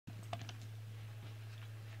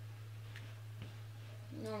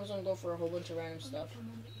No, I'm just gonna go for a whole bunch of random stuff.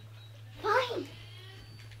 Fine.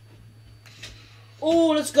 Oh,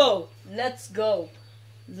 let's go. Let's go.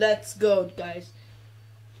 Let's go, guys.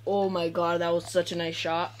 Oh my god, that was such a nice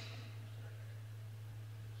shot.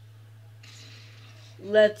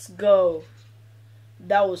 Let's go.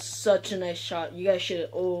 That was such a nice shot. You guys should.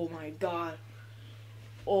 Oh my god.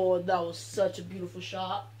 Oh, that was such a beautiful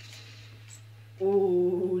shot.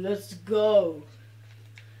 Oh, let's go.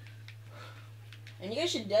 And you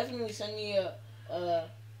guys should definitely send me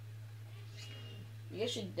you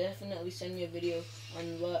guys should definitely send me a video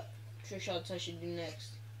on what trick shots I should do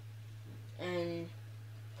next. And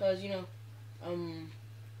cause you know,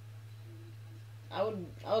 I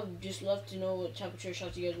would just love to know what type of trick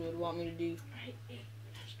shots you guys would want me to do.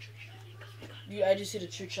 Dude, I just hit a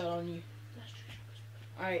trick shot on you.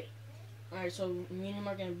 Alright, so me and him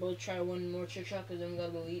are gonna both try one more trick shot, cause then we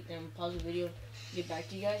gotta go eat and pause the video, get back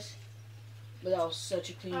to you guys. But that was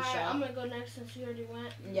such a clean shot. I'm gonna go next since you already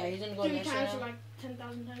went. Yeah, he's gonna go 3 next times now. or like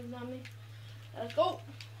 10,000 times on me. Let's go.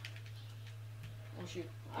 Oh shoot!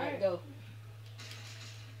 Alright, go.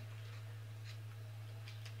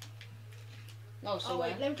 No, so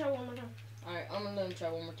wait, let me try one more time. Alright, I'm gonna let him try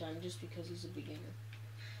one more time just because he's a beginner.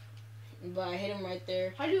 But I hit him right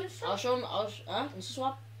there. How do you instant? I'll show him. Insta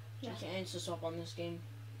swap. Yeah. You can't insta swap on this game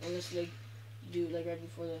unless like do like right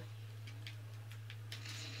before the.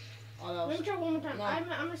 Oh, that was, Let me try one more time. No,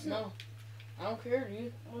 I'm missing. no, I don't care,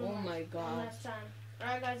 dude. Oh my god. Last time.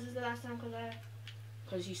 Alright, guys, this is the last time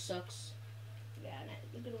Cause he sucks. Yeah,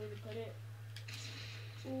 look at where we put it.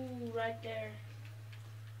 Ooh, right there.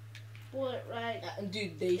 Bullet right.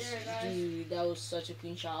 Dude, guys. dude, that was such a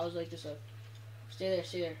clean shot. I was like this up. Stay there,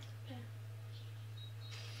 stay there. Okay.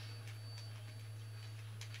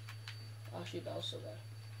 Oh shoot, that was so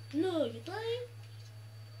bad. No, you're playing.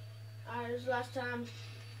 Alright, this is the last time.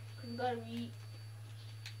 We gotta eat.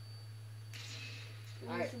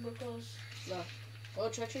 Alright. Super close. No. Oh,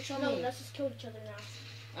 try trick shot No, me. let's just kill each other now.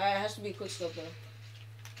 Alright, it has to be a quick scope though.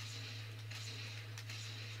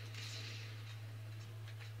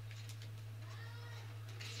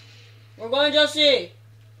 We're going, Josie!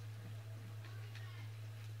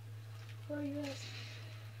 Where are you at?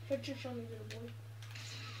 Picture show me, little boy.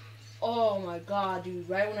 Oh my god, dude.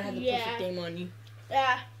 Right when I had the Yeah. perfect aim on you.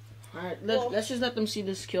 Yeah. Alright, Well- let's just let them see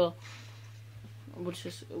this kill. Which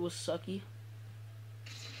is, it was sucky.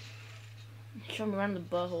 Show me around the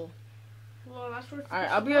butthole. Well, that's where.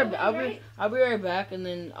 Alright, I'll be right back, and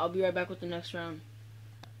then I'll be right back with the next round.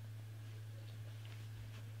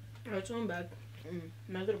 Alright, so I'm back.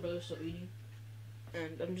 My little brother's still eating,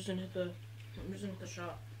 and I'm just gonna hit the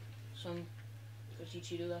shot. Some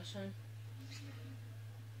Cheeto last time.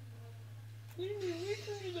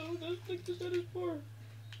 That's like the saddest part.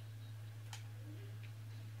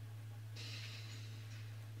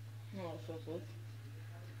 Oh, so good.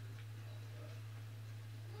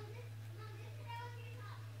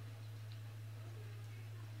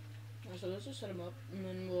 So let's just set him up, and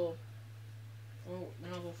then then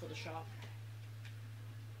I'll go for the shot.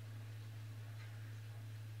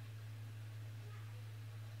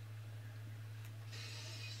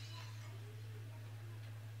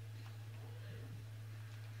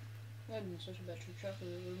 That would have been such a bad trick shot,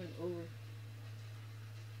 because it would have been over.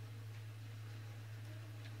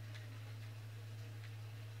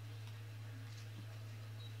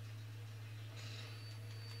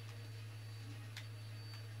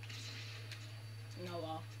 No,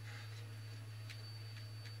 wow.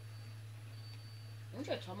 I'm gonna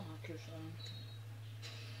try tomahawk here, son.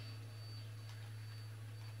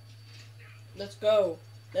 Let's go.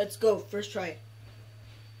 Let's go. First try.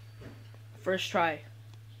 First try.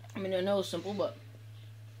 I mean, I know it's simple, but.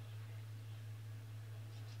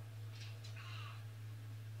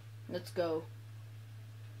 Let's go.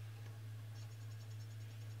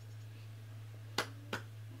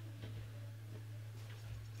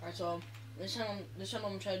 Alright, so this time I'm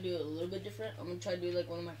gonna try to do it a little bit different. I'm gonna try to do like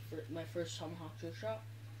one of my first tomahawk trick shot.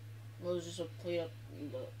 It was just a plain.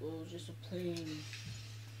 Well, it was just a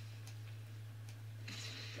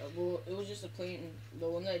plain. The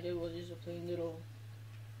one that I did was just a plain little.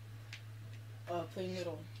 I'll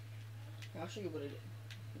show you what I did.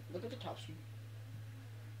 Look at the top screen.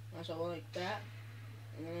 So I went like that,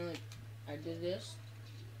 and then like I did this.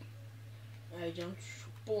 I jumped,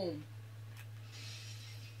 boom.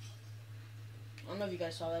 I don't know if you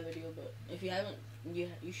guys saw that video, but if you haven't, you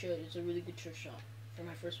should. It's a really good trick shot. For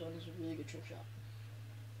my first one, it's a really good trick shot.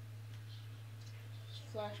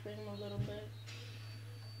 Just flashbang him a little bit.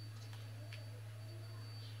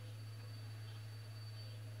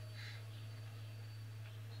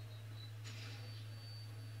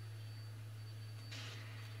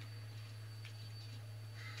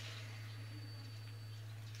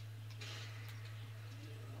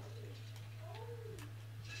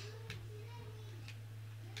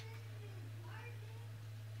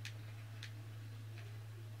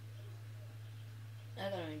 I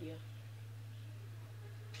got an idea.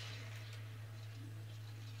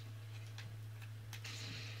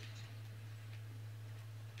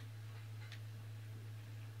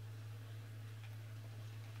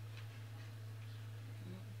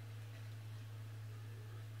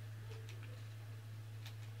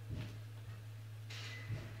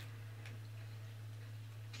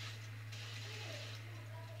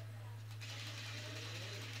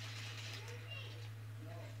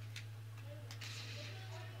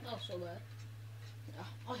 Not so bad.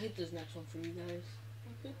 I'll hit this next one for you guys.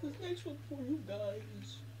 I'll hit this next one for you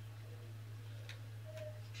guys.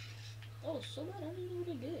 Oh, so bad. I didn't know what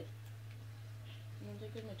it did. I'm gonna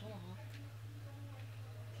take it in my tomahawk.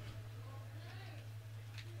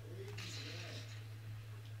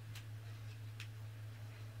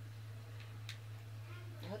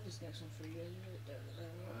 I'll hit this next one for you guys right there.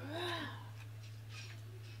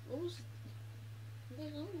 What was...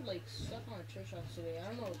 Guys, I'm like stuck on a trick shot today. I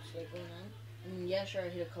don't know what's like going on. I mean, yeah, sure, I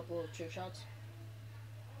hit a couple of trick shots.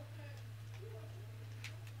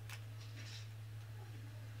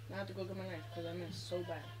 Now I have to go get my knife because I missed so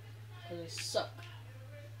bad. Because I suck.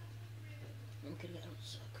 I'm kidding, I don't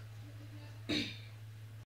suck.